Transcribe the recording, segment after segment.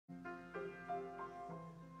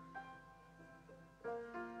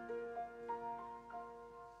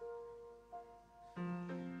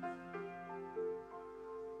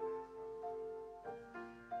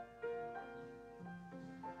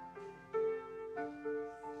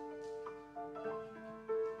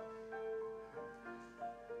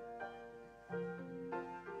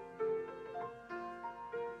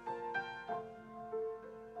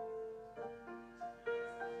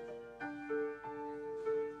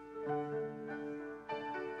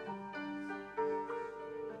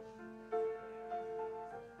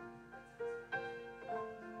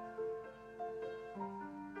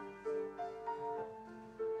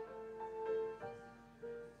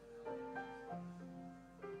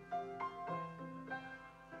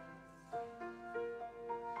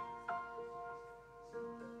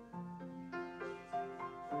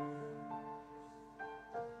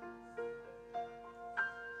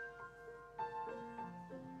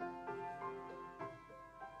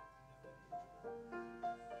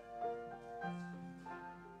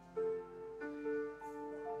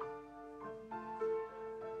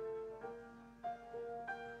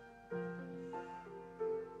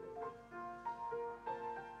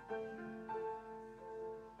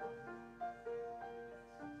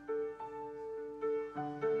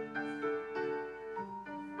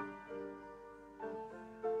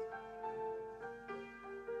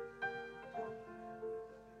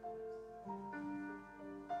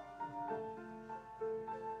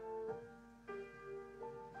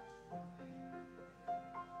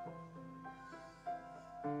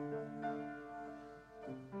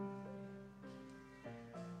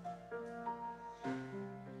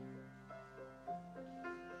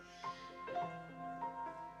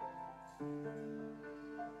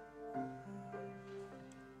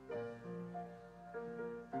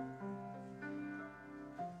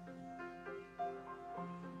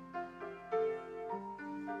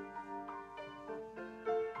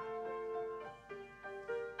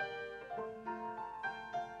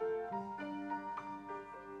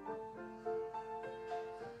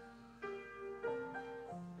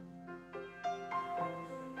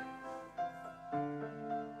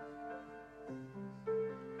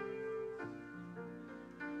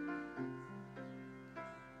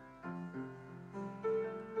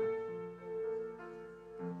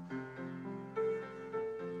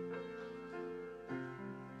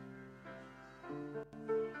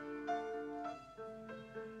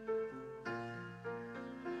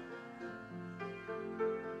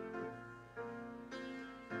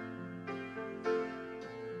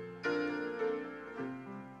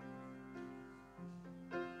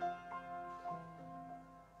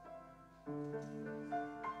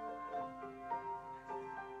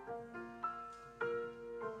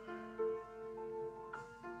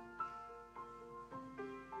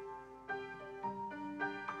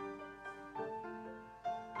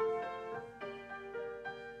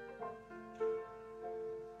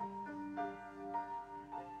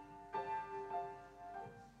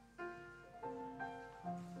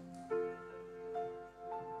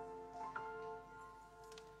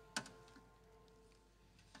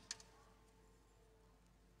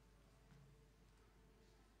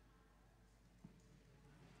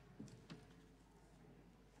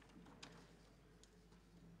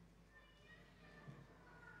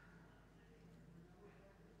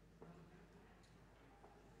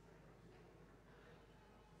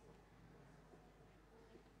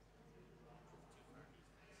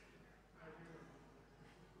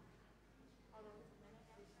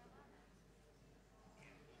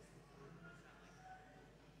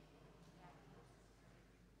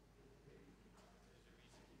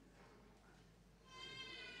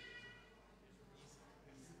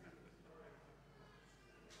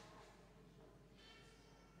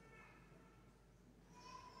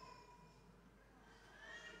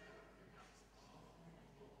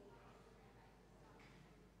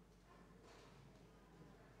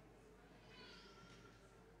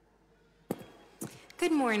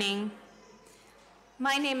Good morning.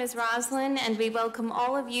 My name is Roslyn, and we welcome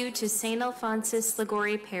all of you to St. Alphonsus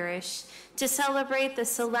Liguori Parish to celebrate the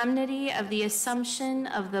solemnity of the Assumption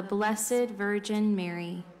of the Blessed Virgin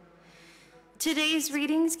Mary. Today's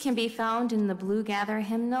readings can be found in the Blue Gather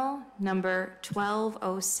hymnal, number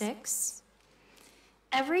 1206.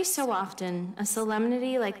 Every so often, a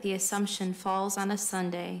solemnity like the Assumption falls on a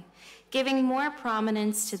Sunday, giving more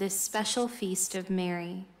prominence to this special feast of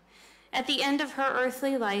Mary. At the end of her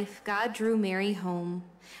earthly life, God drew Mary home,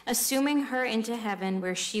 assuming her into heaven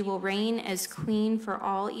where she will reign as queen for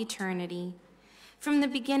all eternity. From the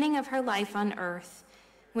beginning of her life on earth,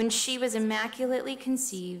 when she was immaculately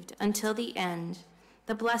conceived, until the end,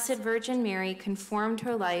 the Blessed Virgin Mary conformed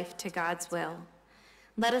her life to God's will.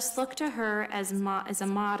 Let us look to her as a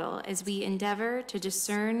model as we endeavor to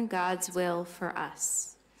discern God's will for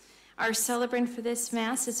us. Our celebrant for this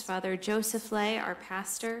Mass is Father Joseph Lay, our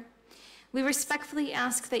pastor. We respectfully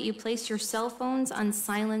ask that you place your cell phones on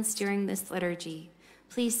silence during this liturgy.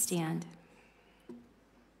 Please stand.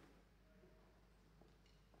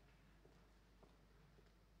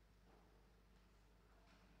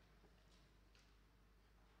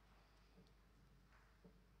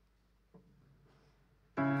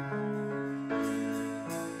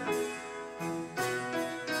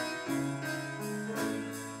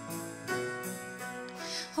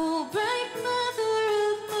 Oh, bright Mother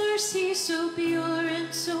of Mercy, so pure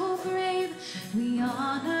and so brave, we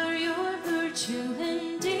honor your virtue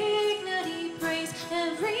and dignity praise.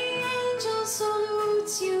 Every angel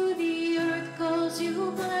salutes you, the earth calls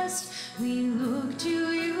you blessed. We look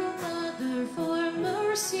to you, Mother, for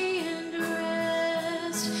mercy and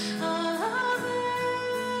rest. Ave,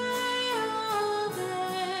 Ave,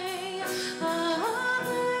 Ave,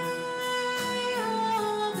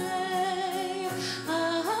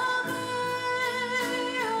 Ave,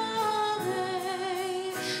 Ave,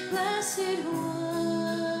 Blessed One.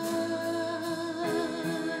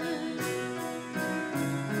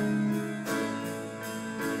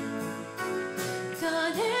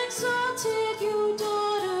 God exalted you,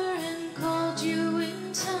 daughter, and called you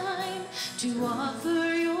in time to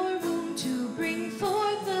offer your womb to bring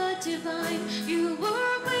forth the divine. You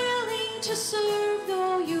were willing to serve,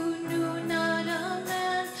 though you knew not a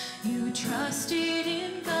man. You trusted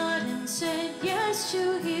in God and said yes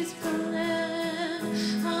to his plan.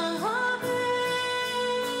 Ave, Ave,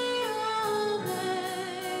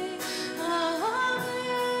 Ave,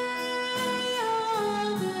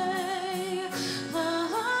 Ave,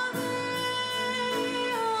 Ave,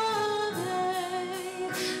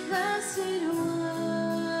 Blessed One.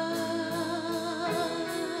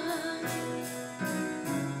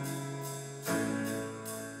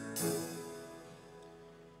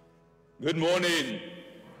 Good morning.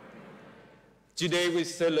 Today we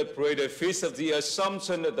celebrate the feast of the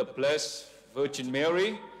Assumption of the Blessed Virgin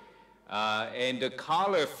Mary. And the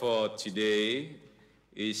color for today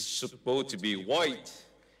is supposed to be white.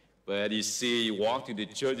 But you see, you walk to the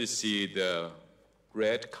church, you see the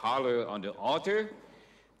red color on the altar.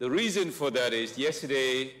 The reason for that is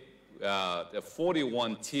yesterday, the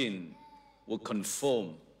 41 teen will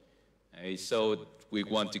conform. So we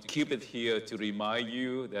want to keep it here to remind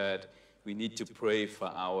you that we need to pray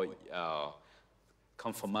for our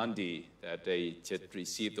confirmandi, that they just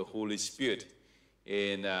receive the Holy Spirit.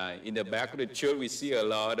 And in the back of the church, we see a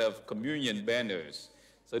lot of communion banners.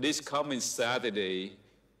 So this coming Saturday,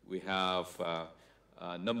 we have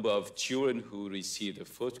a number of children who receive the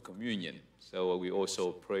first communion. So we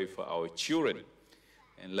also pray for our children.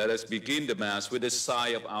 And let us begin the Mass with a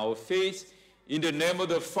sign of our faith. In the name of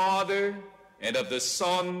the Father, and of the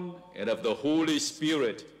Son, and of the Holy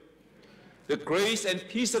Spirit. The grace and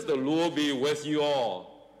peace of the Lord be with you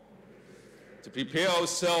all. To prepare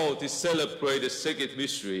ourselves to celebrate the sacred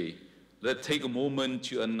mystery, let's take a moment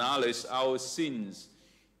to acknowledge our sins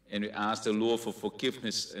and we ask the Lord for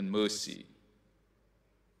forgiveness and mercy.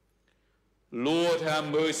 Lord, have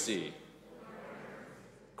mercy.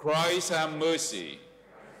 Christ, have mercy.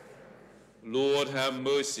 Lord, have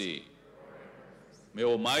mercy. May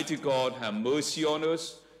Almighty God have mercy on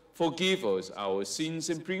us, forgive us our sins,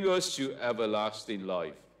 and bring us to everlasting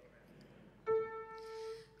life.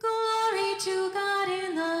 Glory to God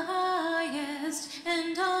in the highest,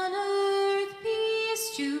 and on earth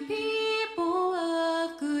peace to people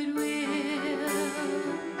of good will.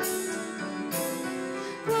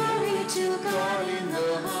 Glory to God in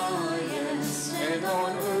the highest, and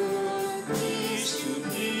on earth peace to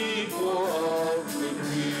people of good will.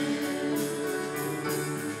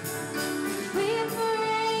 We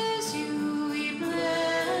praise you, we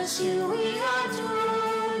bless you, we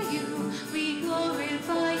adore you, we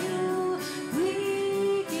glorify you, we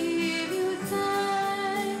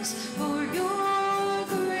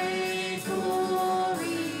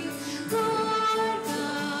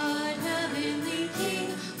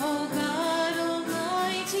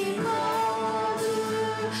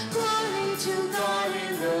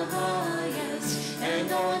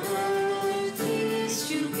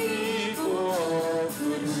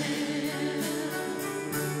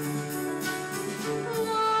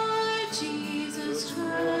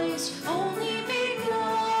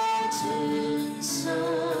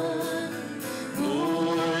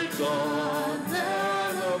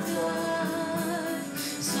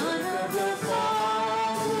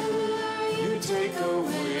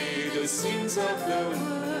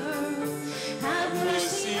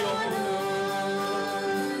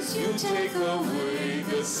take away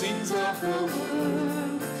the sins of the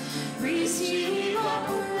world. Receive our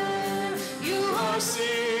prayer. You are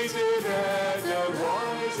seated at the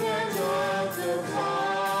right hand of the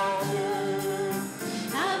Father.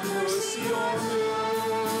 Have mercy on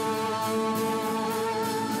us.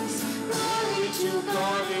 Glory to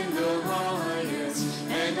God in the highest,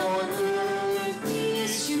 and on earth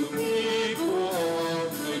peace to people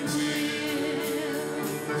of good will.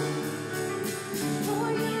 For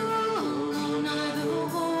you alone are the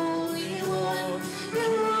Holy One. You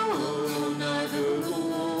alone are the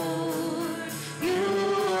Lord. You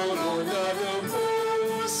alone are the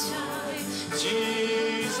Most High,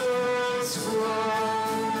 Jesus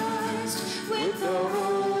Christ, with the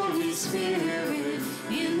Holy Spirit,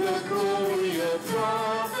 in the glory of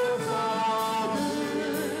God the Father.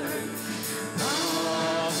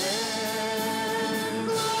 Amen.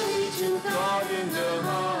 Glory to God in the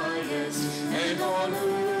highest, and on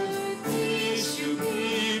earth peace to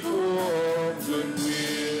people of good will.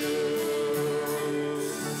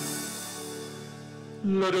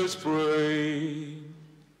 Let us pray.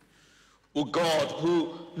 O God,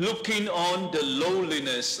 who, looking on the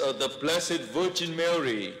lowliness of the Blessed Virgin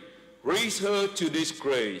Mary, raised her to this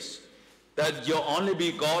grace, that your only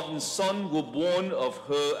begotten Son were born of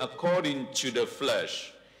her according to the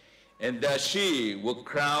flesh, and that she will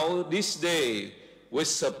crown this day with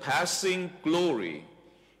surpassing glory.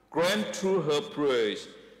 Grant through her prayers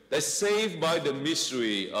that, saved by the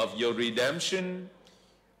mystery of your redemption,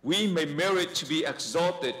 we may merit to be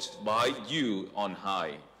exalted by you on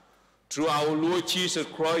high. Through our Lord Jesus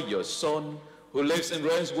Christ, your Son, who lives and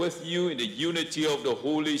reigns with you in the unity of the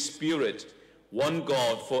Holy Spirit, one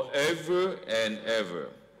God, forever and ever.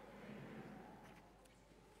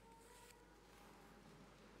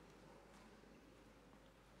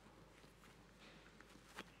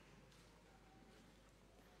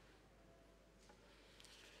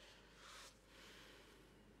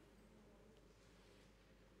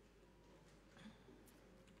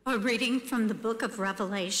 A reading from the book of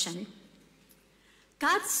Revelation.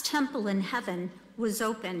 God's temple in heaven was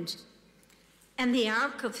opened, and the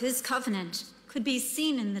ark of his covenant could be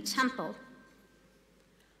seen in the temple.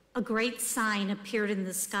 A great sign appeared in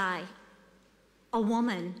the sky, a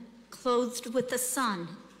woman clothed with the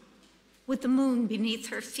sun, with the moon beneath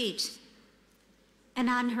her feet, and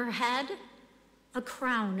on her head a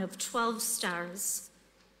crown of 12 stars.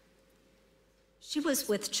 She was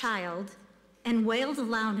with child and wailed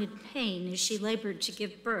aloud in pain as she labored to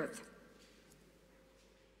give birth.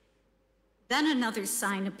 Then another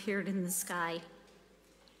sign appeared in the sky.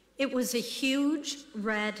 It was a huge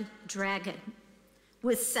red dragon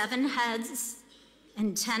with 7 heads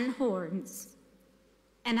and 10 horns,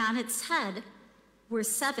 and on its head were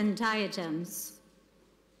 7 diadems.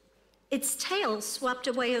 Its tail swept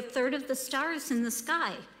away a third of the stars in the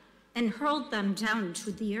sky and hurled them down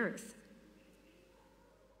to the earth.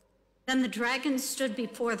 Then the dragon stood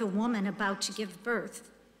before the woman about to give birth,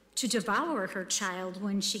 to devour her child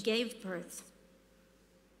when she gave birth.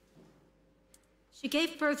 She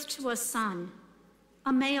gave birth to a son,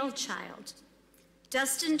 a male child,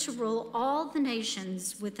 destined to rule all the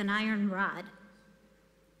nations with an iron rod.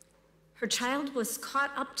 Her child was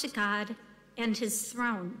caught up to God and his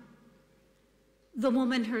throne. The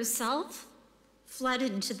woman herself fled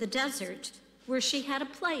into the desert, where she had a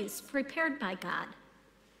place prepared by God.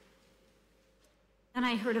 Then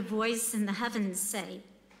I heard a voice in the heavens say,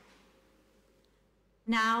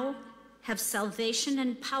 "Now have salvation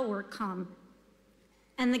and power come,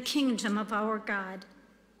 and the kingdom of our God,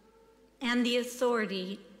 and the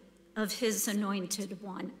authority of his anointed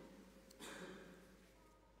one."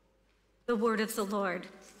 The word of the Lord.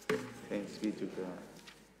 Thanks be to God.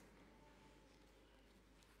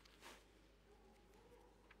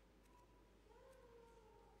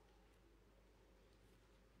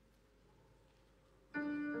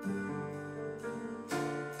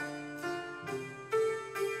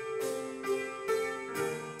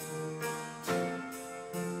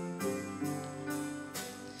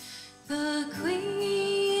 The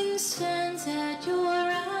Queen stands at your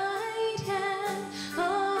right hand,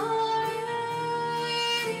 arrayed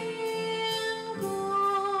in glory.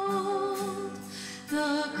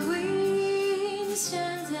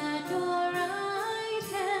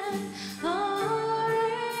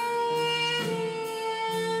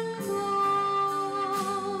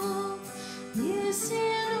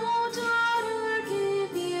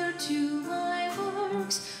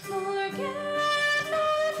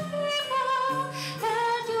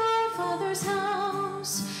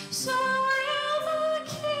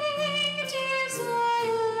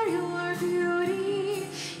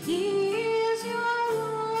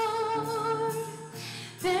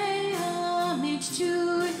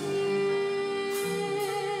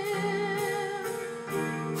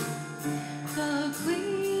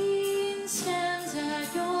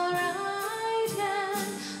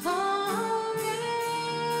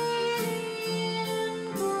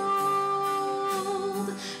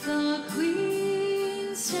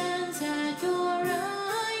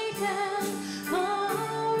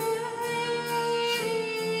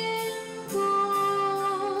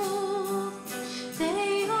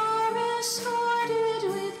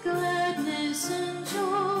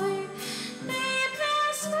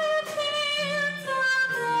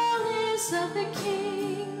 of the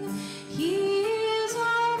King. He is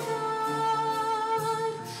our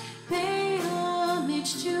God. Pay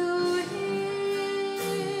homage to him.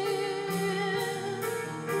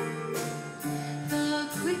 The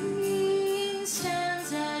Queen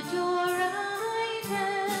stands at your right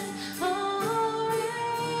hand, arrayed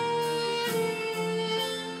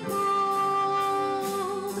in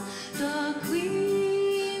gold. The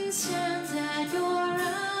Queen stands at your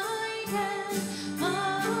right hand,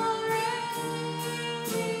 arrayed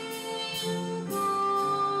in gold.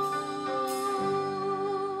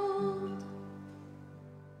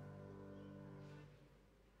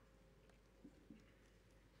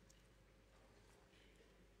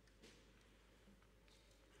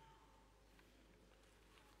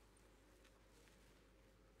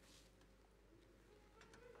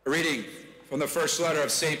 A reading from the first letter of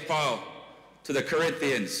St. Paul to the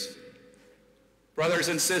Corinthians. Brothers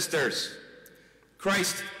and sisters,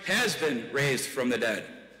 Christ has been raised from the dead,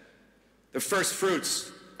 the first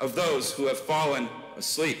fruits of those who have fallen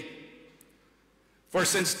asleep. For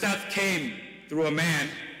since death came through a man,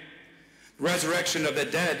 the resurrection of the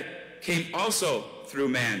dead came also through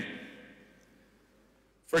man.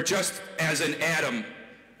 For just as in Adam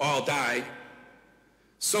all died,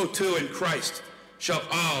 so too in Christ shall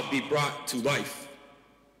all be brought to life,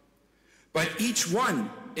 but each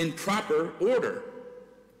one in proper order.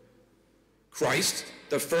 Christ,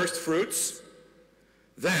 the first fruits,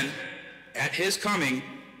 then, at his coming,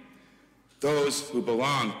 those who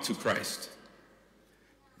belong to Christ.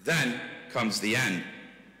 Then comes the end,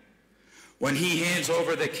 when he hands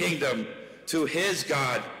over the kingdom to his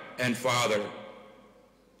God and Father,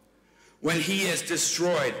 when he has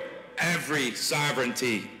destroyed every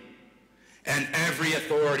sovereignty and every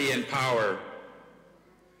authority and power.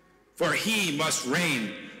 For he must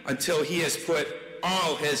reign until he has put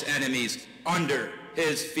all his enemies under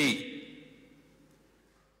his feet.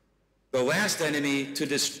 The last enemy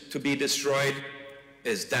to be destroyed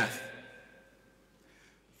is death.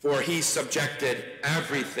 For he subjected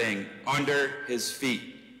everything under his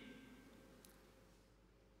feet.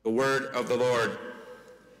 The word of the Lord.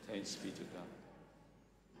 Thanks be to God.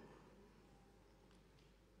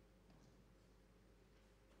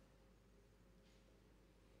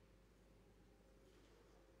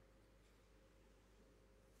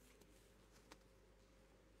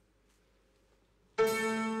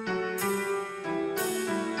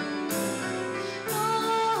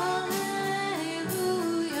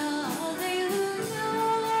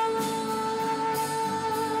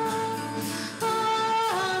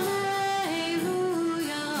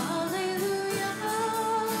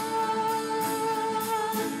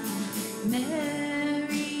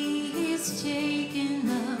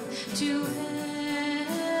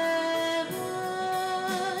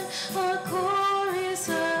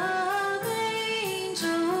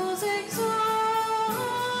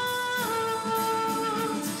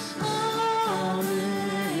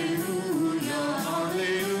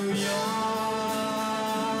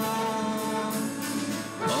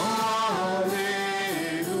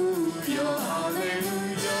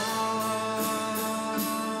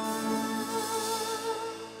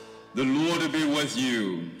 The Lord be with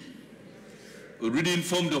you. A reading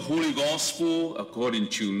from the Holy Gospel according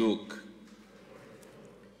to Luke.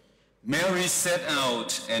 Mary set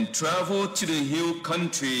out and traveled to the hill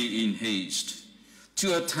country in haste,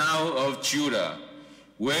 to a town of Judah,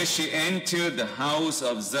 where she entered the house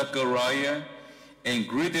of Zechariah and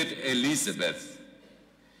greeted Elizabeth.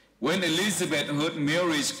 When Elizabeth heard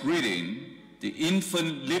Mary's greeting, the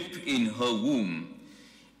infant leaped in her womb,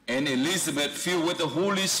 and Elizabeth, filled with the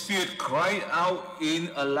Holy Spirit, cried out in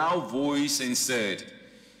a loud voice and said,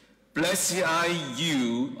 "Blessed are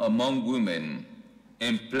you among women,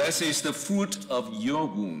 and blessed is the fruit of your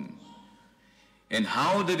womb. And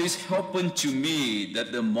how did it happen to me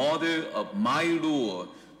that the mother of my Lord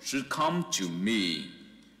should come to me?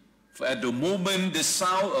 For at the moment the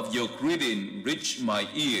sound of your greeting reached my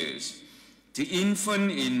ears, the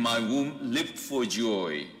infant in my womb leaped for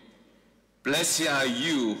joy. Blessed are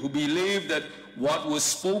you who believe that what was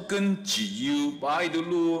spoken to you by the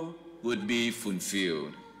Lord would be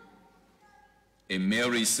fulfilled." And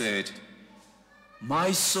Mary said,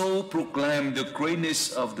 "My soul proclaims the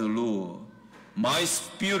greatness of the Lord. My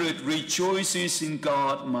spirit rejoices in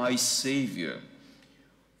God my Savior,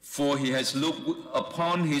 for he has looked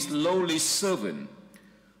upon his lowly servant.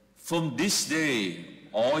 From this day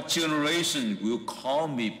all generations will call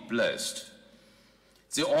me blessed.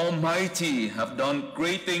 The Almighty have done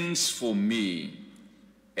great things for me,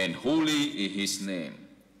 and holy is his name.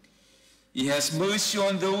 He has mercy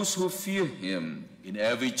on those who fear him in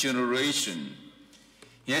every generation.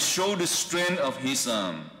 He has shown the strength of his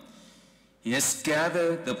arm. He has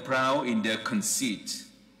gathered the proud in their conceit.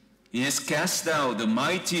 He has cast out the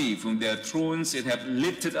mighty from their thrones and have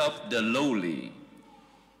lifted up the lowly.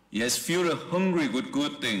 He has filled the hungry with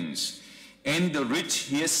good things, and the rich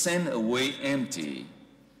he has sent away empty.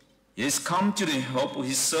 He has come to the help of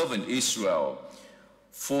his servant Israel,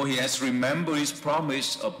 for he has remembered his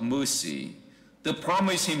promise of mercy, the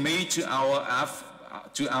promise he made to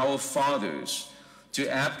our fathers, to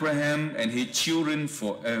Abraham and his children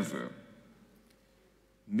forever.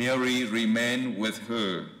 Mary remained with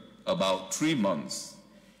her about 3 months,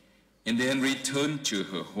 and then returned to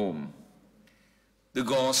her home. The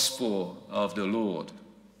Gospel of the Lord.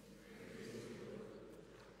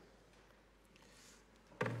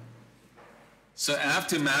 So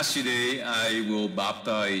after Mass today, I will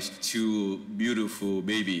baptize 2 beautiful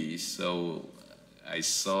babies. So I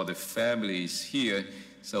saw the families here,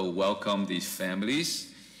 so welcome these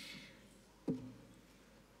families.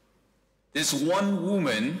 There's one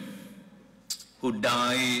woman who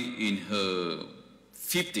died in her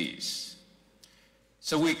 50s.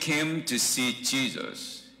 So we came to see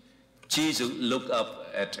Jesus. Jesus looked up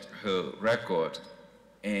at her record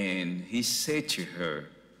and he said to her,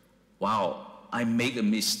 "Wow, I made a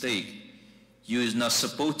mistake. You're not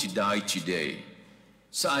supposed to die today.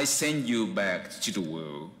 So I send you back to the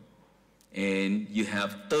world and you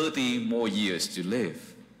have 30 more years to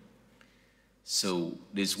live." So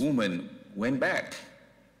this woman went back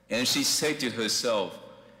and she said to herself,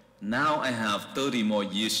 "Now I have 30 more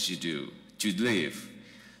years to live.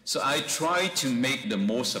 So I tried to make the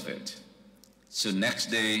most of it." So next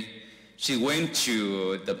day, she went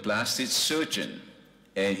to the plastic surgeon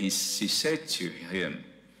and she said to him,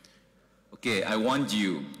 "Okay, I want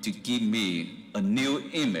you to give me a new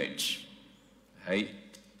image, right?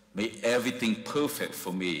 Make everything perfect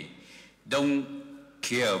for me. I don't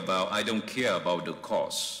care about the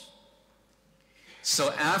cost."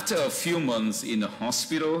 So after a few months in the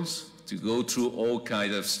hospitals to go through all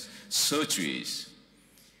kinds of surgeries,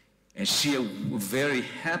 and she was very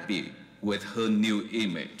happy with her new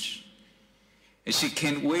image. And she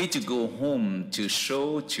can't wait to go home to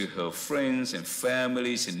show to her friends and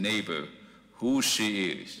families and neighbors who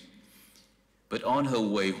she is. But on her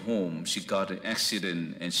way home, she got an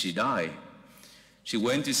accident and she died. She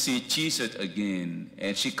went to see Jesus again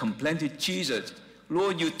and she complained to Jesus,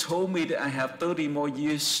 "Lord, you told me that I have 30 more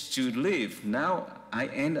years to live. Now I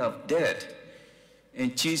end up dead."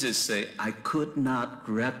 And Jesus said, "I could not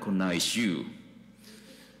recognize you."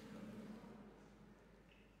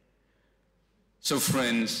 So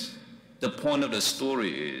friends, the point of the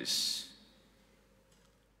story is,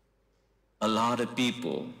 a lot of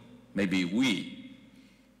people, maybe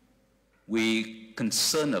we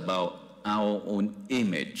concern about our own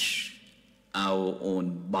image, our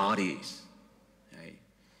own bodies. Right?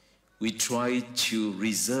 We try to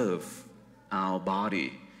reserve our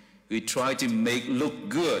body. We try to make it look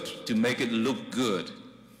good.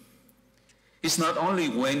 It's not only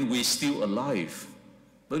when we're still alive,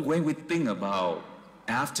 but when we think about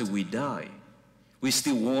after we die, we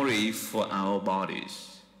still worry for our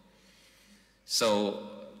bodies. So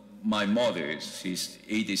my mother, she's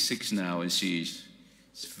 86 now and she's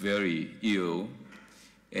very ill.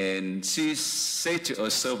 And she said to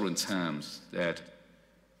us several times that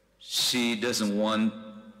she doesn't want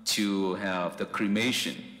to have the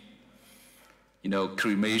cremation. You know,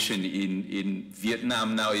 cremation in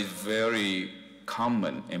Vietnam now is very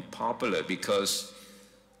common and popular because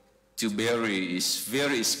to bury is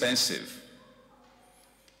very expensive.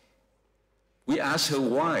 We asked her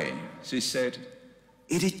why. She said,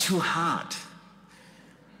 "It is too hard.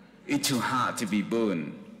 It's too hard to be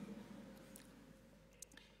burned."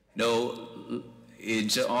 No, in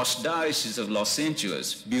the Archdiocese of Los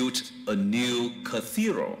Angeles built a new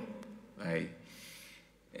cathedral, right?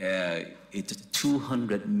 It's a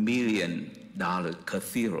 $200 million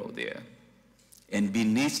cathedral there. And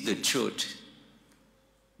beneath the church,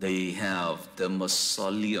 they have the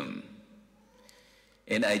mausoleum.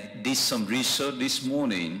 And I did some research this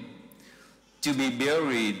morning. To be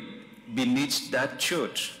buried beneath that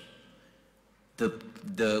church, the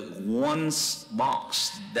one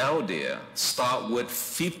box down there start with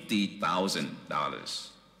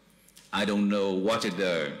 $50,000. I don't know what is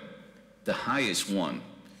the highest one,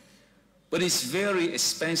 but it's very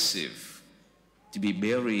expensive to be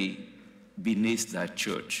buried beneath that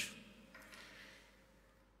church.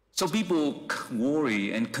 So people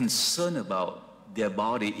worry and concern about their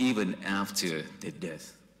body even after their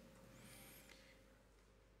death.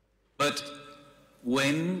 But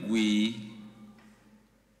when we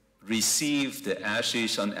receive the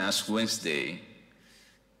ashes on Ash Wednesday,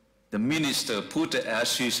 the minister put the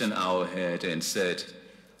ashes on our head and said,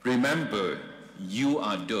 "Remember, you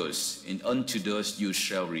are dust, and unto dust you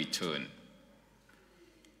shall return."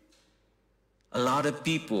 A lot of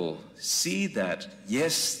people see that,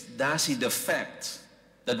 yes, that is the fact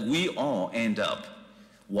that we all end up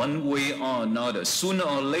one way or another. Sooner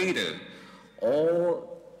or later,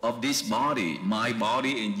 all of this body, my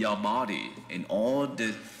body and your body, and all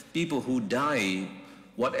the people who die,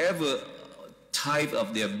 whatever type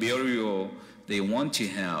of their burial they want to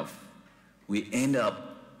have, we end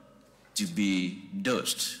up to be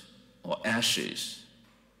dust or ashes.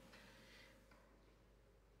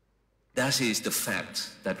 That is the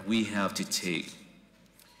fact that we have to take.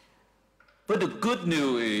 But the good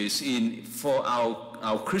news is, for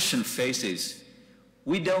our Christian faces,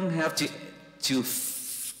 we don't have to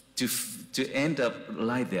end up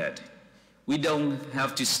like that. We don't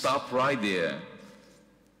have to stop right there,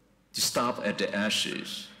 to stop at the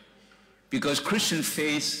ashes. Because Christian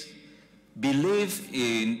faith believe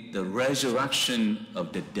in the resurrection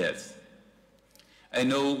of the dead. I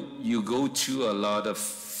know you go to a lot of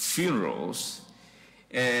funerals,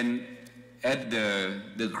 and at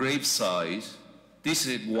the graveside, this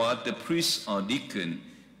is what the priest or deacon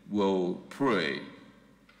will pray.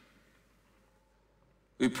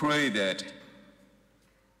 We pray that,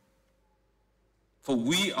 "For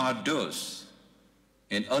we are dust,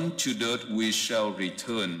 and unto dust we shall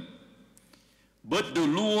return. But the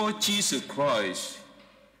Lord Jesus Christ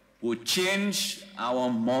will change our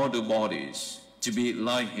mortal bodies to be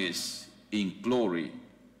like his in glory.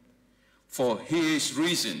 For his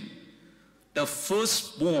risen, the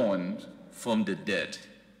firstborn from the dead."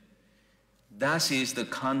 That is the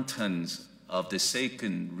contents of the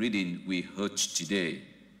second reading we heard today.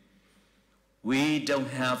 We don't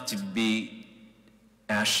have to be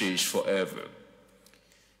ashes forever,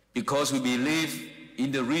 because we believe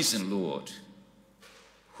in the risen Lord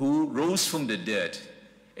who rose from the dead,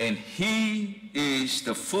 and he is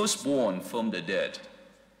the firstborn from the dead.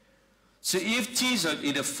 So if Jesus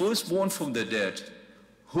is the firstborn from the dead,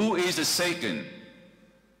 who is the second?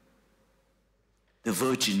 The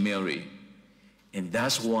Virgin Mary. And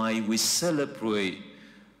that's why we celebrate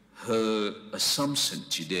her Assumption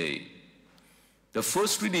today. The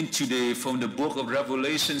first reading today from the book of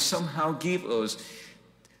Revelation somehow gives us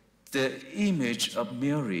the image of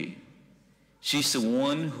Mary. She's the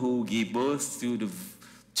one who gave birth to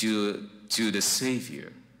the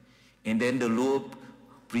Savior. And then the Lord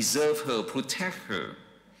preserve her, protect her.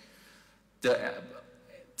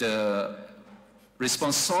 The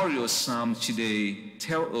responsorial psalm today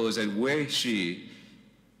tells us that where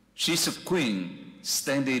she's a queen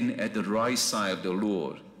standing at the right side of the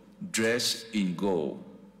Lord, dressed in gold.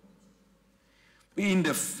 In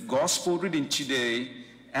the gospel reading today,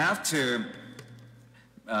 after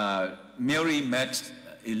Mary met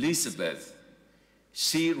Elizabeth,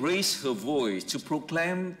 she raised her voice to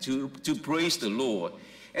proclaim, to praise the Lord.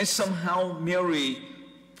 And somehow Mary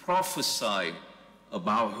prophesied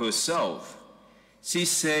about herself. She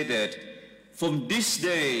said that, "From this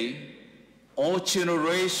day, all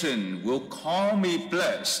generations will call me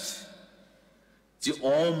blessed. The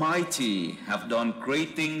Almighty have done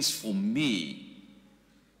great things for me."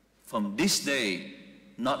 From this day,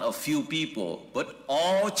 not a few people, but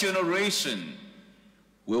all generations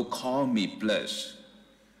will call me blessed.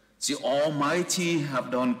 The Almighty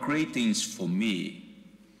have done great things for me.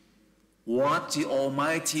 What the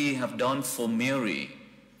Almighty have done for Mary?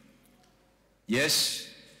 Yes,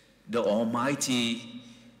 the Almighty,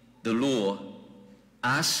 the Lord,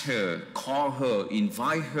 asked her, called her,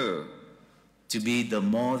 invite her to be the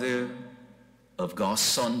mother of God's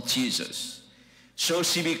Son, Jesus. So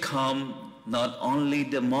she become not only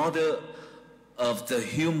the mother of the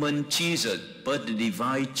human Jesus, but the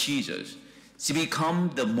divine Jesus. She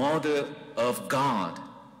become the mother of God.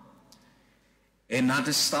 And not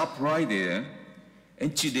to stop right there.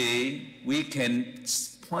 And today we can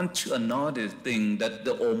point to another thing, that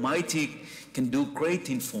the Almighty can do great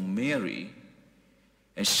things for Mary.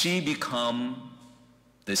 And she become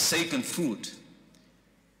the second fruit.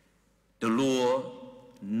 The Lord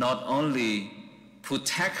not only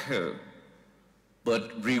protect her,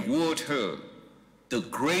 but reward her the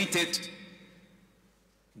greatest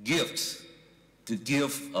gift, the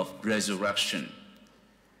gift of resurrection.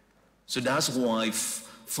 So that's why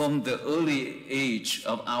from the early age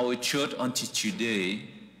of our church until today,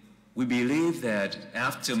 we believe that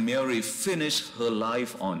after Mary finished her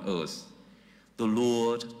life on earth, the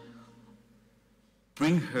Lord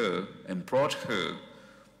bring her and brought her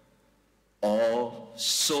all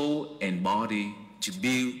soul and body to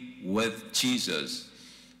be with Jesus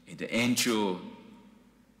in the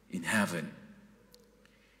in heaven.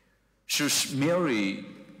 Should Mary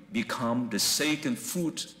become the second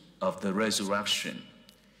fruit of the resurrection?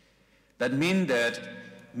 That means that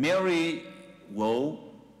Mary will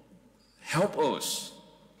help us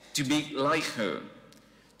to be like her.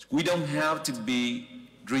 We don't have to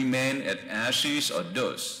remain at ashes or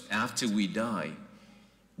dust after we die.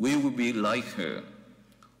 We will be like her,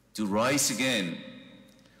 to rise again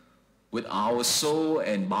with our soul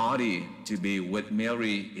and body to be with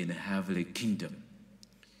Mary in the heavenly kingdom.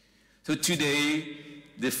 So today,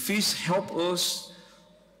 the feast help us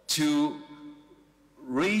to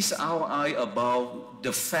raise our eye above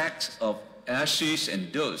the fact of ashes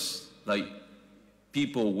and dust, like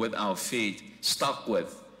people without faith stuck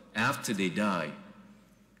with after they die.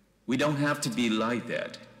 We don't have to be like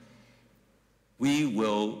that. We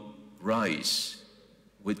will rise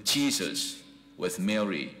with Jesus, with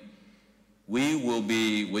Mary. We will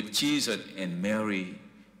be with Jesus and Mary,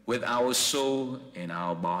 with our soul and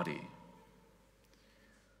our body.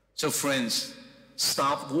 So friends,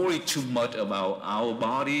 stop worrying too much about our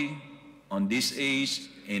body on this age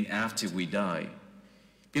and after we die.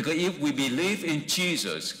 Because if we believe in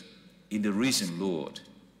Jesus, in the risen Lord,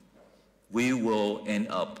 we will end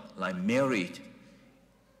up like Mary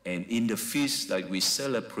and in the feast that we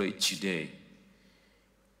celebrate today.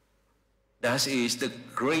 That is the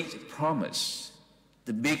great promise,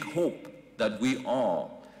 the big hope that we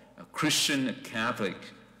all, a Christian, a Catholic,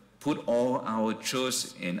 put all our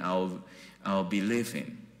trust and our belief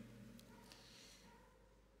in.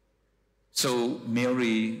 So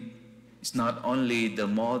Mary is not only the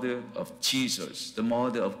mother of Jesus, the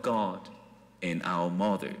mother of God, and our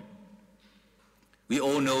mother. We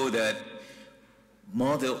all know that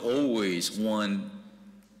mother always wants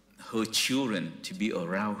her children to be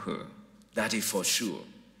around her. That is for sure.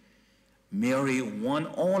 Mary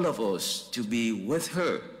wants all of us to be with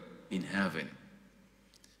her in heaven.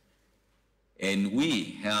 And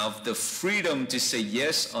we have the freedom to say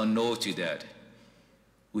yes or no to that.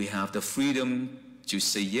 We have the freedom to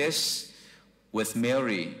say yes with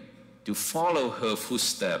Mary, to follow her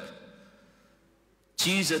footsteps.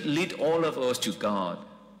 Jesus led all of us to God,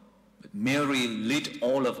 but Mary led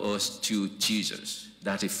all of us to Jesus.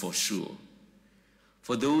 That is for sure.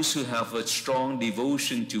 For those who have a strong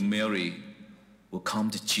devotion to Mary, will come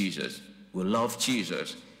to Jesus, will love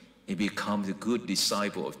Jesus, and become the good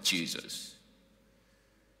disciple of Jesus.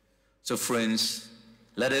 So friends,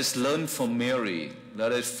 let us learn from Mary,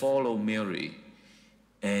 let us follow Mary,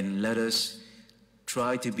 and let us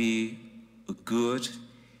try to be a good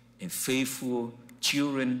and faithful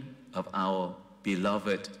children of our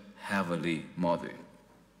beloved Heavenly Mother.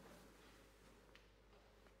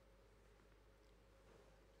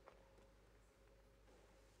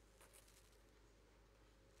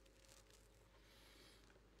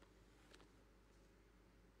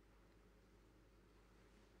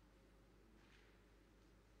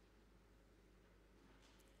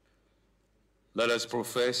 Let us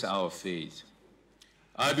profess our faith.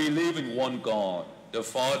 I believe in one God, the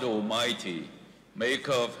Father Almighty,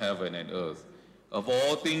 maker of heaven and earth, of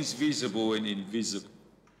all things visible and invisible.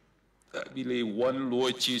 I believe one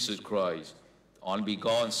Lord Jesus Christ, the only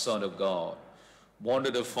begotten Son of God, born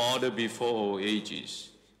of the Father before all ages,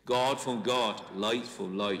 God from God, light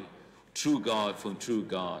from light, true God from true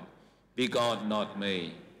God, begotten not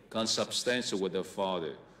made, consubstantial with the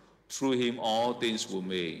Father. Through him all things were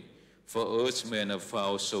made. For us men of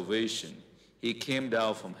our salvation, he came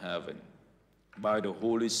down from heaven. By the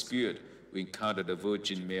Holy Spirit, we encountered the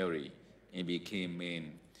Virgin Mary and became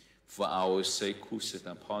man. For our sake,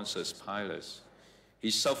 crucified Alphonsus Pilate.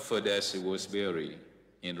 He suffered as he was buried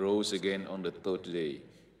and rose again on the third day,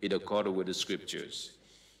 in accordance with the Scriptures.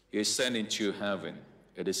 He ascended into heaven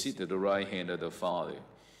at the seat at the right hand of the Father.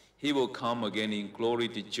 He will come again in glory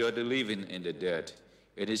to judge the living and the dead,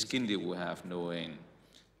 and his kingdom will have no end.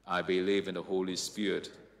 I believe in the Holy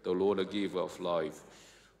Spirit, the Lord, the giver of life,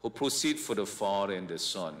 who proceeds from the Father and the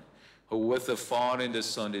Son, who with the Father and the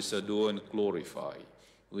Son is adored and glorified,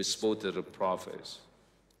 who spoke to the prophets.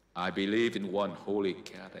 I believe in one holy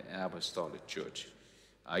Catholic Apostolic Church.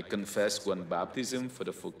 I confess one baptism for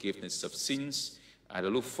the forgiveness of sins. I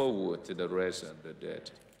look forward to the rest of the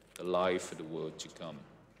dead, the life of the world to come.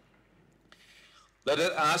 Let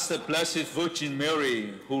us ask the Blessed Virgin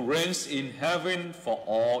Mary, who reigns in heaven for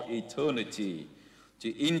all eternity,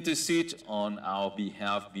 to intercede on our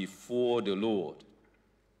behalf before the Lord.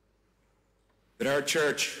 That our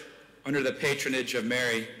church, under the patronage of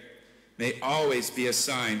Mary, may always be a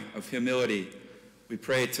sign of humility, we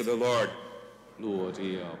pray to the Lord. Lord,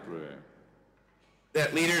 hear our prayer.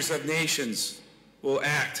 That leaders of nations will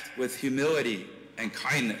act with humility and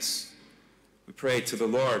kindness. We pray to the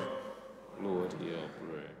Lord. Lord, hear our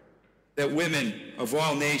prayer. That women of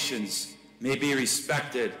all nations may be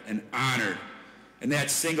respected and honored, and that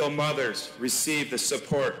single mothers receive the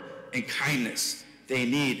support and kindness they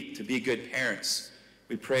need to be good parents.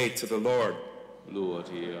 We pray to the Lord. Lord,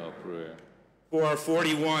 hear our prayer. For our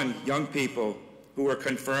 41 young people who were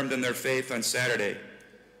confirmed in their faith on Saturday,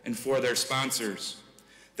 and for their sponsors,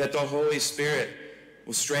 that the Holy Spirit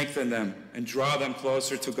will strengthen them and draw them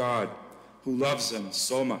closer to God, who loves them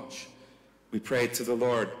so much. We pray to the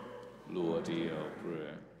Lord. Lord, hear our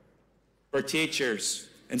prayer. For teachers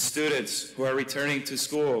and students who are returning to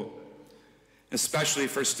school, especially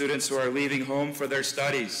for students who are leaving home for their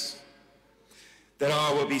studies, that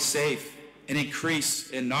all will be safe and increase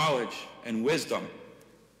in knowledge and wisdom.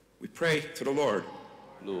 We pray to the Lord.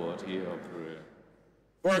 Lord, hear our prayer.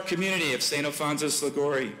 For our community of St. Alphonsus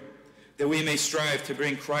Liguori, that we may strive to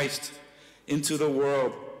bring Christ into the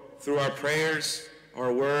world through our prayers,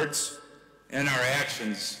 our words, and our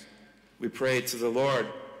actions. We pray to the Lord.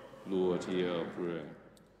 Lord, hear our prayer.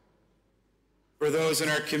 For those in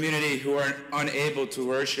our community who are unable to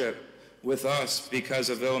worship with us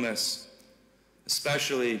because of illness,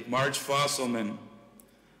 especially Marge Fosselman,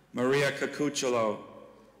 Maria Cacucciolo,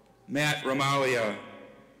 Matt Romalia,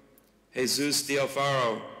 Jesus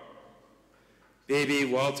Dialfaro, baby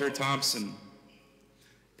Walter Thompson,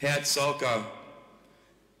 Pat Sulka,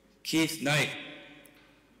 Keith Knight,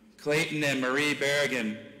 Clayton and Marie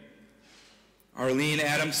Berrigan, Arlene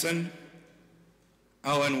Adamson,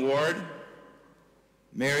 Ellen Ward,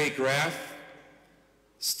 Mary Graff,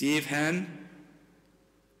 Steve Henn,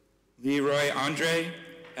 Leroy Andre,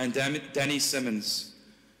 and Denny Simmons.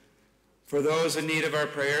 For those in need of our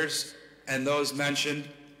prayers and those mentioned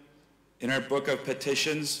in our book of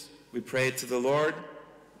petitions, we pray to the Lord.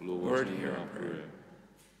 Lord, hear our prayer.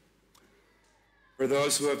 For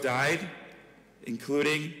those who have died,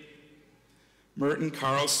 including Merton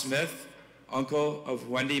Carl Smith, uncle of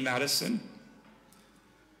Wendy Madison.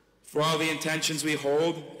 For all the intentions we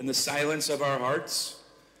hold in the silence of our hearts,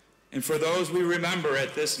 and for those we remember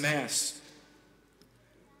at this Mass.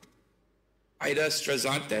 Ida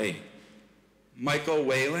Strazante, Michael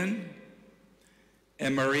Whalen,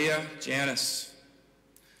 and Maria Janis.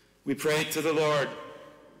 We pray to the Lord.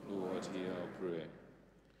 Lord, hear our prayer.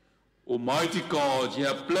 Almighty God, you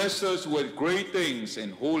have blessed us with great things,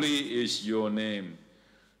 and holy is your name.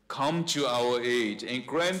 Come to our aid and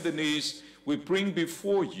grant the needs we bring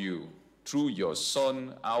before you through your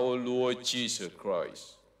Son, our Lord Jesus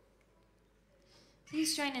Christ.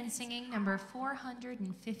 Please join in singing number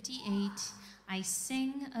 458, I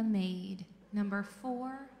Sing a Maid, number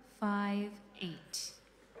 458.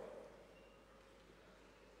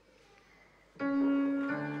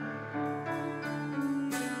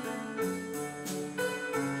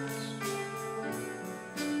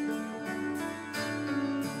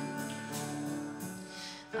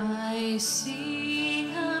 I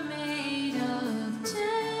sing a maid of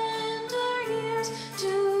tender years,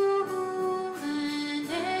 to whom an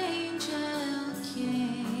angel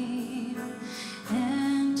came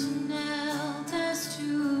and knelt as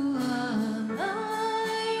to a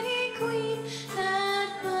mighty queen that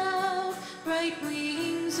bowed bright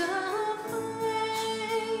wings of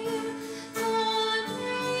flame. The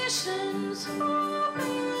nations hope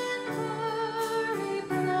in her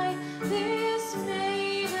reply, this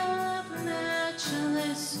maid of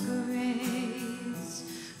matchless grace.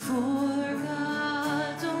 For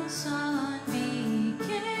God's own Son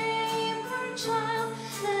became her child,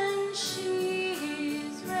 and she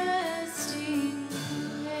is resting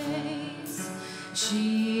place.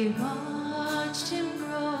 She watched him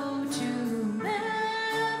grow to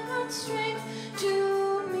manhood strength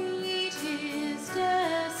to meet his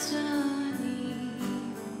destiny.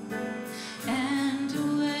 And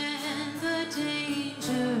when the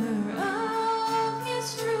danger of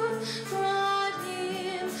his truth brought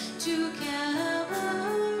him to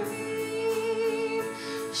Calvary,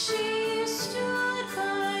 she stood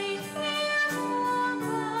by him,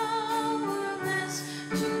 powerless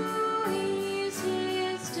to ease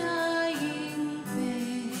his dying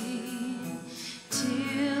pain,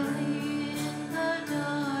 till in the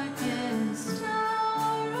darkest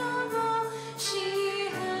hour of all she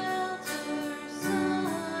held her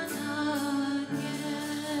son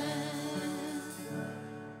again.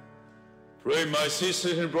 Pray, my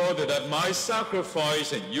sisters and brothers, that my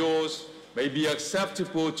sacrifice and yours may be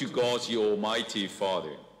acceptable to God, the Almighty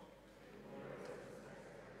Father.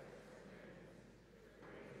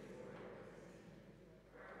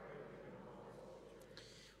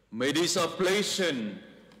 May this oblation,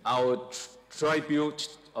 our tribute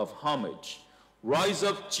of homage, rise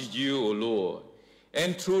up to you, O Lord,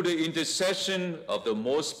 and through the intercession of the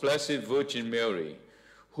most blessed Virgin Mary,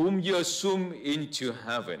 whom you assume into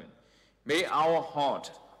heaven, may our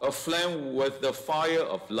heart, aflame with the fire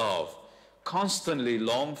of love, constantly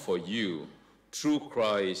long for you, through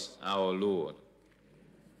Christ our Lord.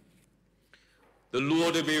 The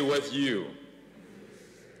Lord be with you.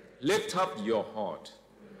 Lift up your heart.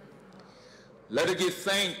 Let us give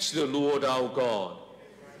thanks to the Lord our God.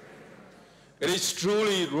 It is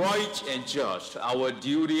truly right and just, our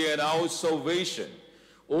duty and our salvation,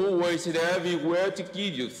 always and everywhere to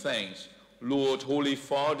give you thanks, Lord, Holy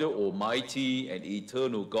Father, Almighty and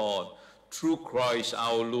eternal God, through Christ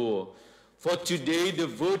our Lord. For today the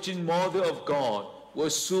Virgin Mother of God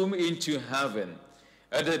was assumed into heaven,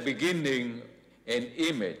 at the beginning an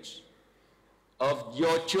image of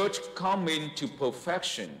your church coming to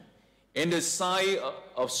perfection, in the sign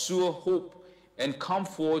of sure hope and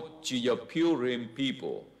comfort to your pilgrim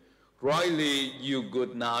people. Rightly you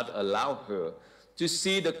could not allow her to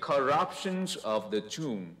see the corruptions of the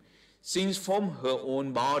tomb, since from her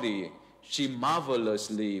own body she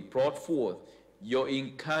marvelously brought forth your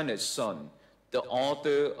incarnate Son, the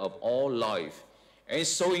author of all life. And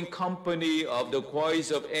so in company of the choirs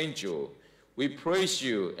of angels, we praise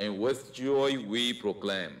you, and with joy we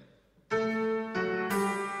proclaim.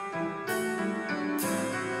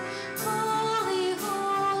 Holy,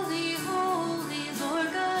 holy, holy,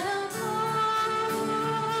 Lord God of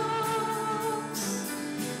hosts.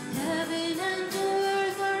 Heaven and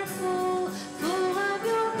earth are full of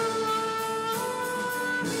your glory.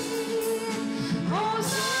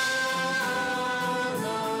 Hosanna,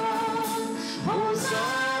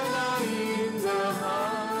 Hosanna in the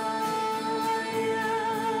highest.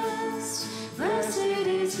 Blessed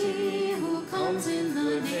is he who comes in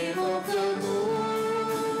the name of the Lord.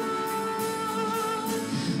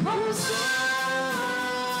 Hosanna,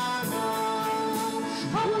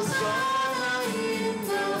 Hosanna in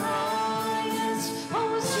the highest.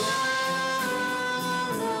 Hosanna,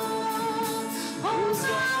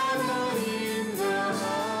 Hosanna in the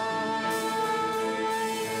highest.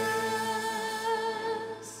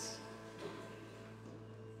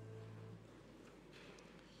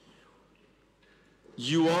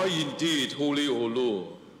 You are indeed holy, O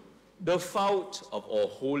Lord, the fount of all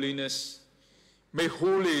holiness. Make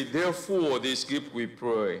holy, therefore, this gift, we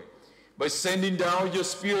pray, by sending down your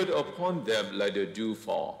Spirit upon them like the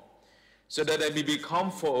dewfall, so that they may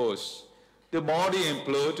become for us the body and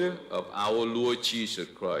blood of our Lord Jesus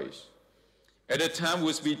Christ. At the time he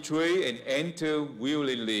was betrayed and entered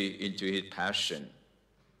willingly into his passion,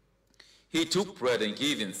 he took bread and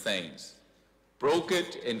gave him thanks, broke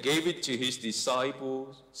it and gave it to his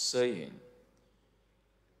disciples, saying,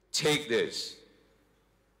 "Take this,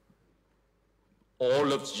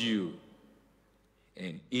 all of you,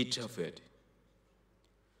 and eat of it.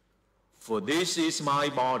 For this is my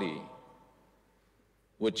body,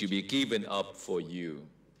 which will be given up for you."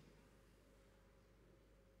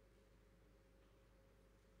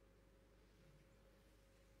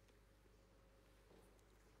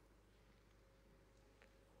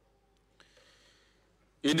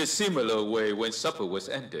 In a similar way, when supper was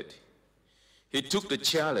ended, he took the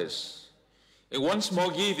chalice, and once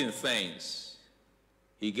more giving thanks,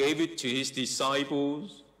 he gave it to his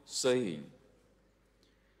disciples, saying,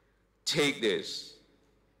 "Take this,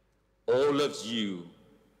 all of you,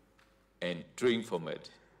 and drink from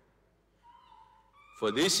it.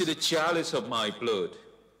 For this is the chalice of my blood,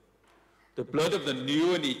 the blood of the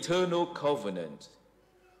new and eternal covenant,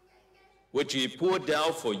 which he poured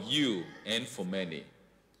out for you and for many,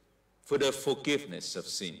 for the forgiveness of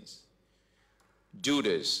sins. Do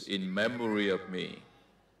this in memory of me."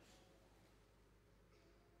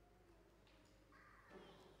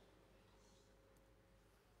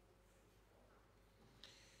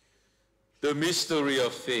 The mystery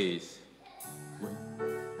of faith.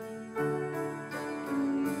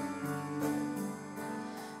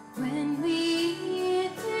 When we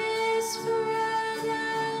eat this bread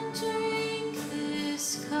and drink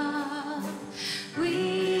this cup,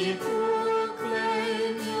 we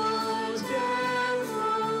proclaim your death, O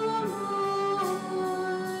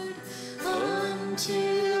Lord,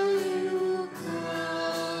 until you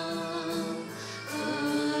come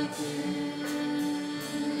again.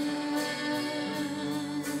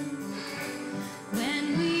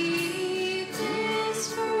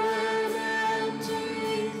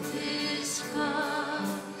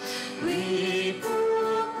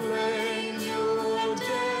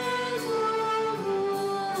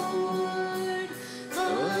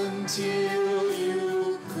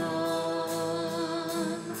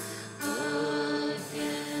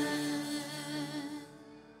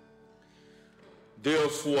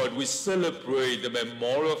 Therefore, we celebrate the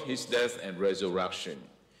memorial of his death and resurrection.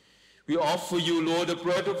 We offer you, Lord, the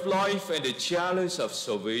bread of life and the chalice of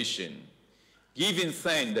salvation, giving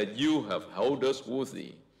thanks that you have held us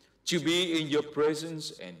worthy to be in your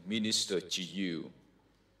presence and minister to you.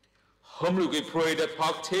 Humbly we pray that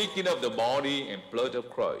partaking of the body and blood of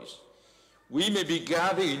Christ, we may be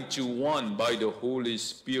gathered into one by the Holy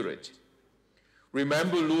Spirit.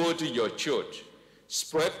 Remember, Lord, your church,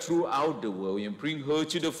 spread throughout the world and bring her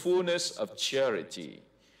to the fullness of charity.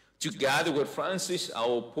 Together with Francis,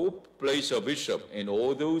 our Pope, place our bishop, and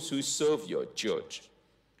all those who serve your church.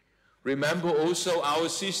 Remember also our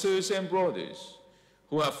sisters and brothers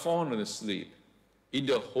who have fallen asleep in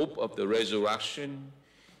the hope of the resurrection,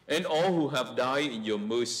 and all who have died in your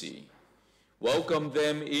mercy. Welcome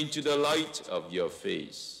them into the light of your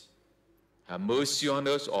face. Have mercy on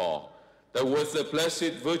us all, that with the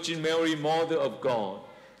Blessed Virgin Mary, Mother of God,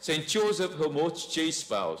 Saint Joseph, her most chaste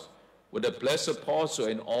spouse, with the blessed apostle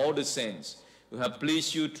and all the saints who have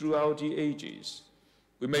pleased you throughout the ages,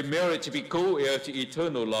 we may merit to be co-heir to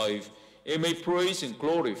eternal life, and may praise and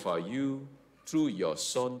glorify you through your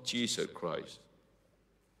Son, Jesus Christ.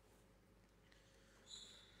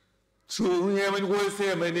 Through him and with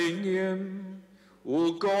him and in him,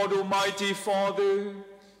 O God, Almighty Father,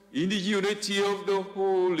 in the unity of the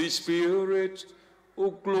Holy Spirit,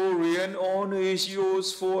 O glory and honor is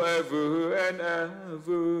yours forever and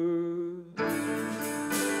ever.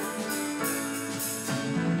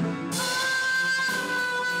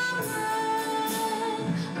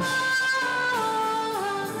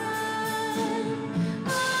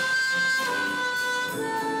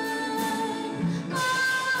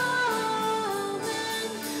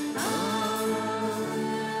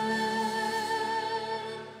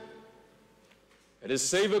 The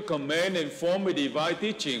Savior command and form a divine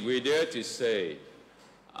teaching, we dare to say,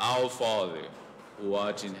 Our Father, who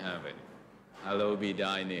art in heaven, hallowed be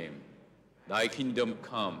thy name. Thy kingdom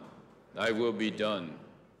come, thy will be done,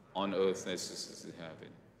 on earth as it is in heaven.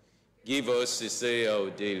 Give us this day our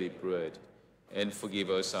daily bread, and forgive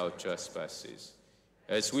us our trespasses,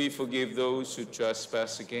 as we forgive those who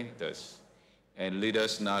trespass against us. And lead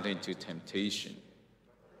us not into temptation.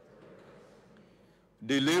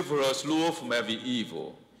 Deliver us, Lord, from every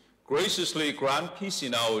evil. Graciously grant peace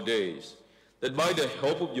in our days, that by the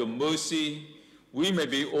help of your mercy, we may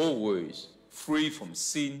be always free from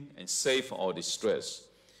sin and safe from all distress,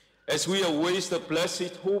 as we await the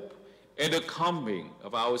blessed hope and the coming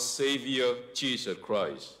of our Savior, Jesus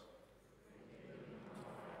Christ.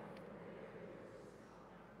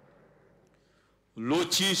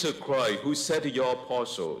 Lord Jesus Christ, who said to your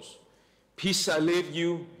apostles, Peace I leave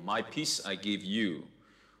you, my peace I give you.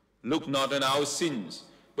 Look not on our sins,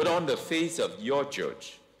 but on the faith of your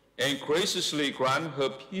church, and graciously grant her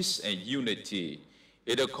peace and unity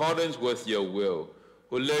in accordance with your will,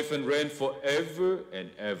 who live and reign forever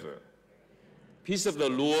and ever. Peace of the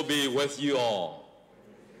Lord be with you all.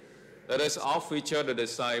 Let us offer each other the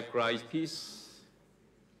sign of Christ's peace.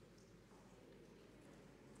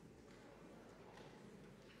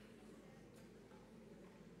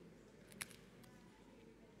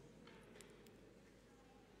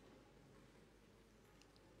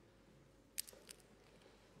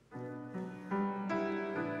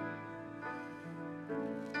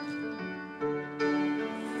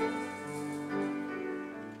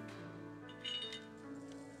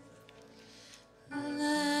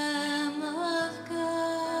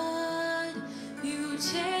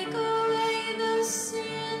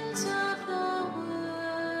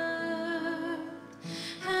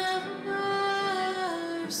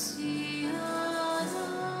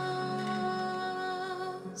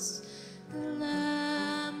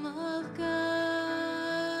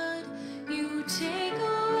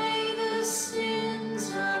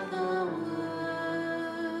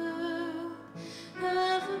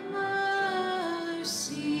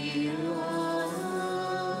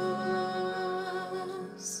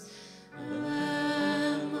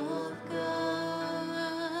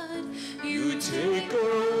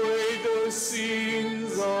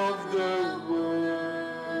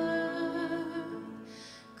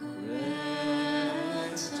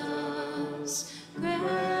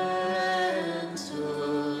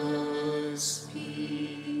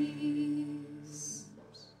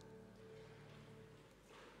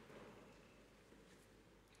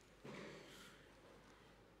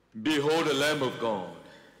 Behold the Lamb of God.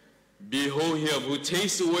 Behold him who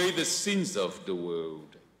takes away the sins of the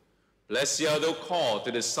world. Blessed are those called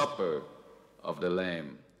to the supper of the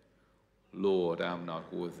Lamb. Lord, I am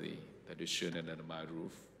not worthy that you should enter under my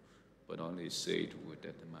roof, but only say the word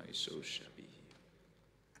that my soul shall be healed.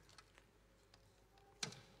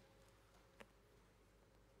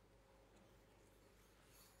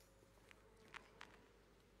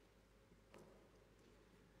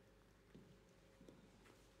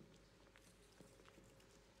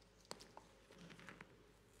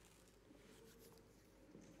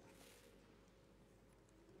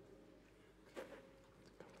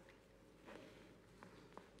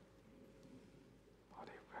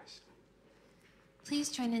 Please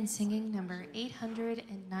join in singing number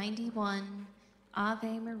 891,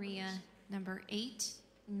 Ave Maria, number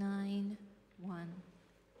 891.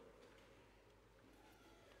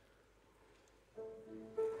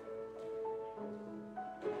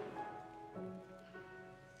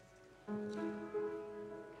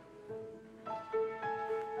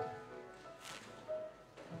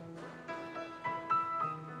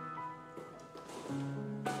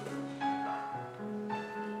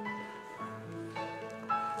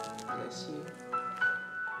 Bless you.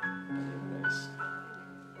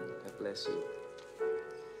 God bless you.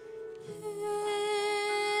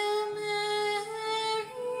 Hail Mary,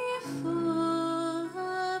 full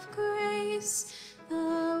of grace, the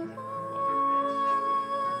Lord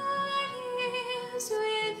is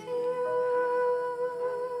with you.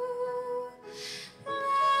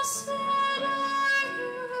 Blessed are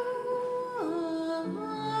you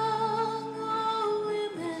among all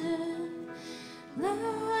women.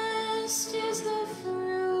 Blessed is the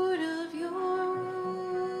fruit of your womb.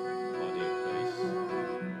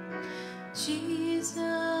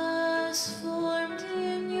 Jesus, formed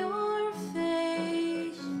in your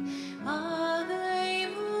faith. Ave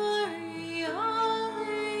Maria,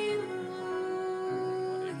 Alleluia.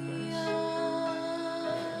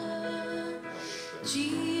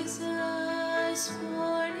 Jesus,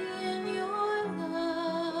 born in your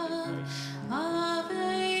love.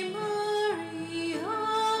 Ave Maria,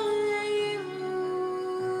 Alleluia.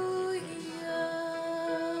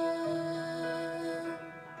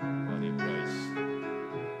 Body of Christ.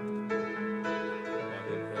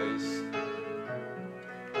 Body of Christ. Body of Christ.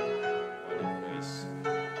 Body of Christ.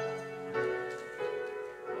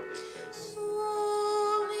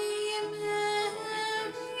 Holy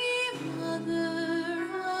Mary, Mother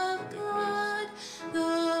of God, the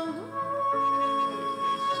Lord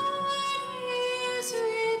is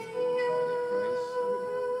with you.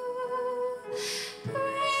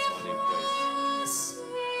 Pray for us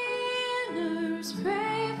sinners,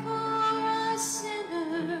 pray for us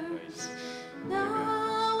sinners,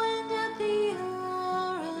 now and at the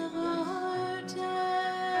hour of our death.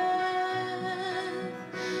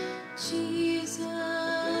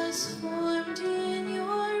 Jesus, formed in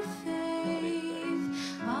your faith.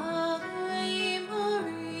 Ave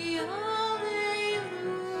Maria, Alleluia.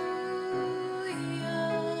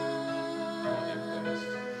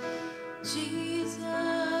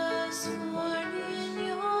 Jesus, born in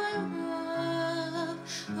your love.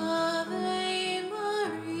 Ave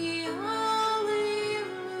Maria,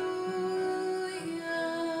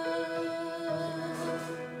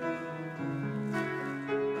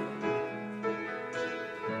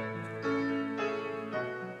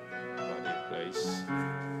 Body of Christ.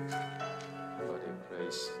 Body of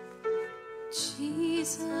Christ.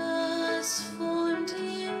 Jesus, formed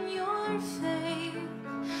in your faith.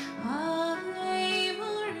 Ave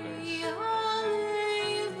Maria,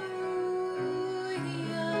 Alleluia.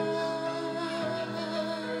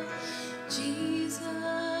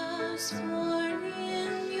 Jesus, born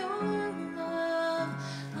in your love.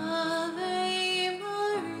 Ave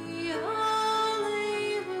Maria,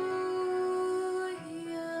 Alleluia.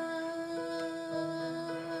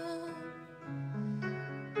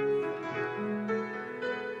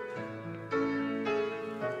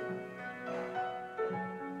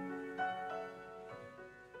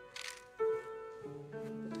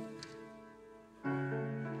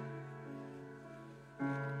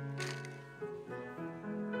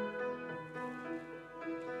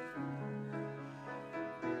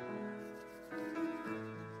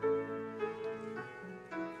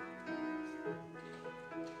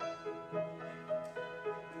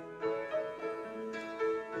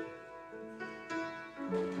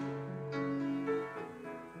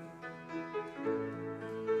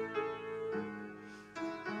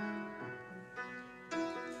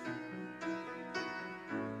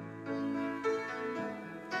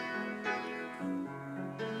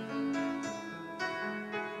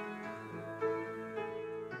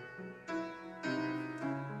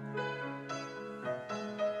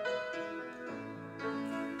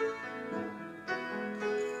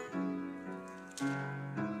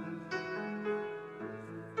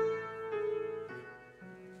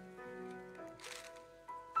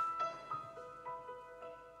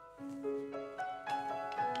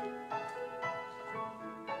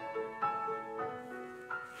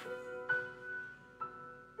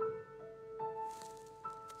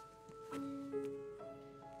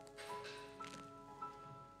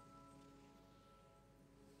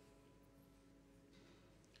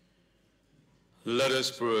 Let us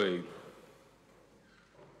pray.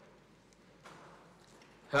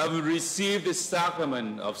 Having received the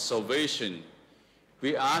sacrament of salvation,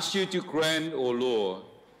 We ask you to grant, O Lord,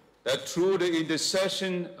 that through the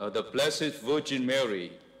intercession of the Blessed Virgin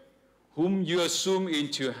Mary, whom you assume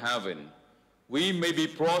into heaven, we may be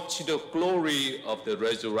brought to the glory of the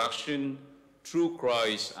resurrection through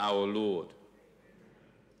Christ our Lord.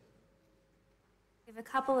 We have a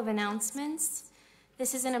couple of announcements.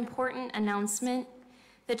 This is an important announcement.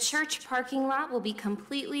 The church parking lot will be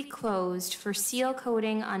completely closed for seal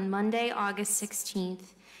coating on Monday, August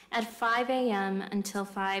 16th at 5 a.m. until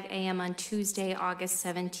 5 a.m. on Tuesday, August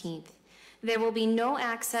 17th. There will be no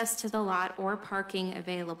access to the lot or parking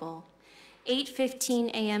available. 8:15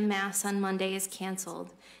 a.m. Mass on Monday is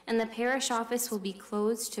canceled, and the parish office will be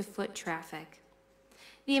closed to foot traffic.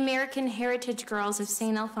 The American Heritage Girls of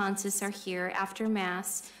St. Alphonsus are here after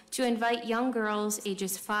Mass to invite young girls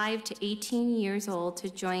ages 5 to 18 years old to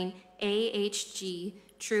join AHG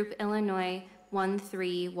Troop Illinois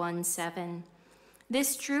 1317.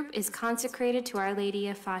 This troop is consecrated to Our Lady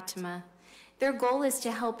of Fatima. Their goal is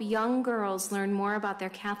to help young girls learn more about their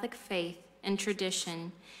Catholic faith and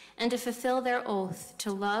tradition, and to fulfill their oath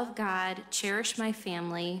to love God, cherish my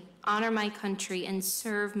family, honor my country, and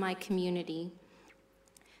serve my community.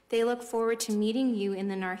 They look forward to meeting you in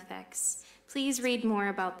the narthex. Please read more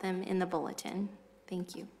about them in the bulletin.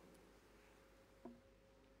 Thank you.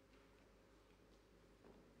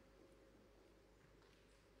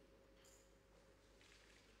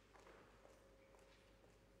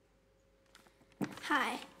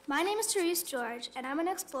 Hi, my name is Therese George, and I'm an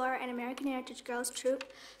explorer in American Heritage Girls Troop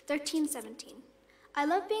 1317. I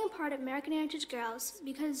love being a part of American Heritage Girls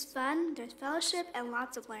because it's fun, there's fellowship, and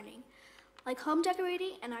lots of learning, like home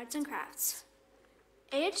decorating and arts and crafts.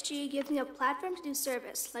 AHG gives me a platform to do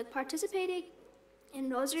service, like participating in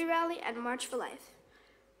Rosary Rally and March for Life.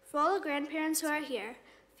 For all the grandparents who are here,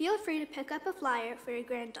 feel free to pick up a flyer for your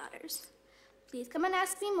granddaughters. Please come and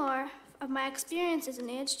ask me more of my experiences in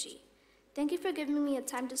AHG. Thank you for giving me a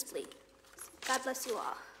time to speak. God bless you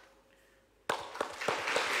all.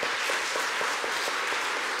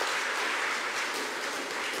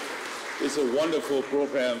 It's a wonderful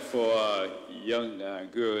program for young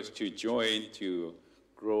girls to join, to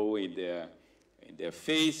grow in their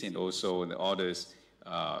faith and also in others'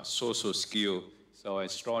 social skill. So I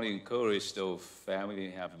strongly encourage those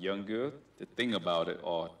families who have young girls to think about it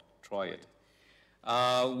or try it.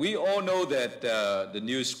 We all know that the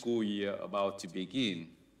new school year about to begin.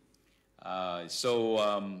 So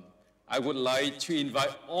I would like to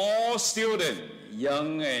invite all students,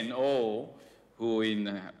 young and old, who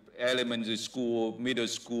in elementary school, middle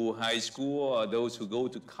school, high school, or those who go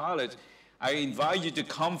to college, I invite you to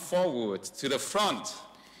come forward to the front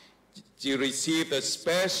to receive a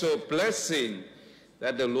special blessing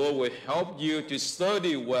that the Lord will help you to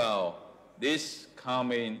study well this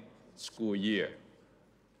coming school year.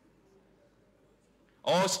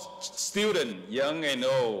 All students, young and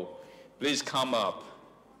old, please come up.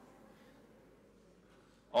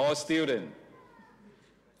 All students,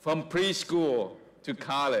 from preschool to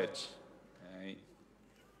college. Right?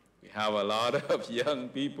 We have a lot of young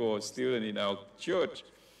people, students in our church.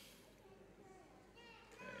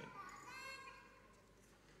 Okay.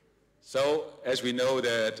 So, as we know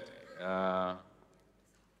that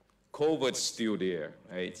COVID's still there,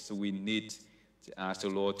 right? So we need to ask the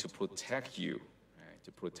Lord to protect you.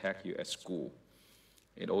 To protect you at school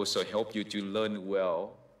and also help you to learn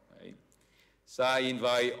well. Right? So I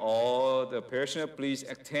invite all the parishioners, please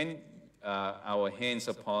extend our hands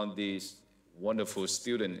upon these wonderful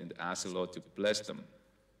students and ask the Lord to bless them.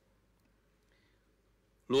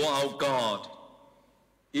 Lord our God,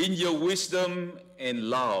 in your wisdom and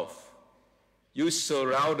love, you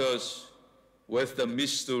surround us with the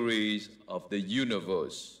mysteries of the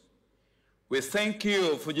universe. We thank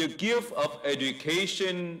you for your gift of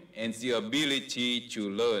education and the ability to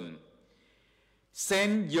learn.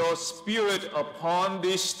 Send your Spirit upon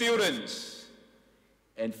these students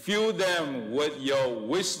and fill them with your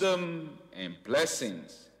wisdom and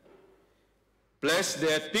blessings. Bless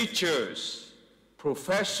their teachers,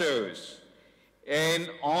 professors, and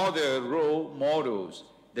other role models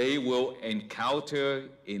they will encounter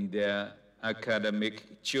in their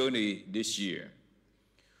academic journey this year.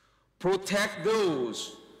 Protect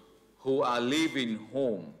those who are leaving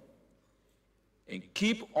home and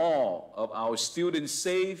keep all of our students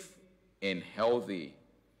safe and healthy.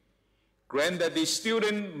 Grant that the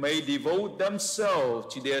students may devote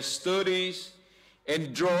themselves to their studies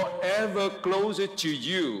and draw ever closer to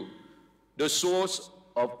you, the source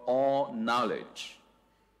of all knowledge.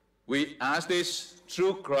 We ask this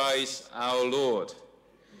through Christ our Lord.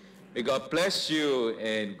 May God bless you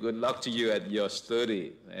and good luck to you at your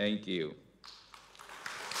study. Thank you.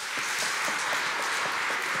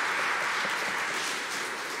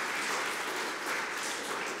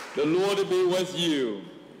 The Lord be with you.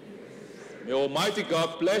 May Almighty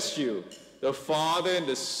God bless you, the Father and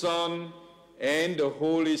the Son and the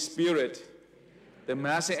Holy Spirit. The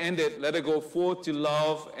Mass ended. Let us go forth to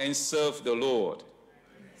love and serve the Lord.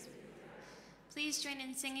 Please join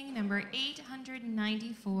in singing number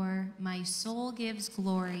 894, My Soul Gives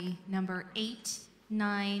Glory, number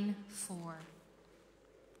 894.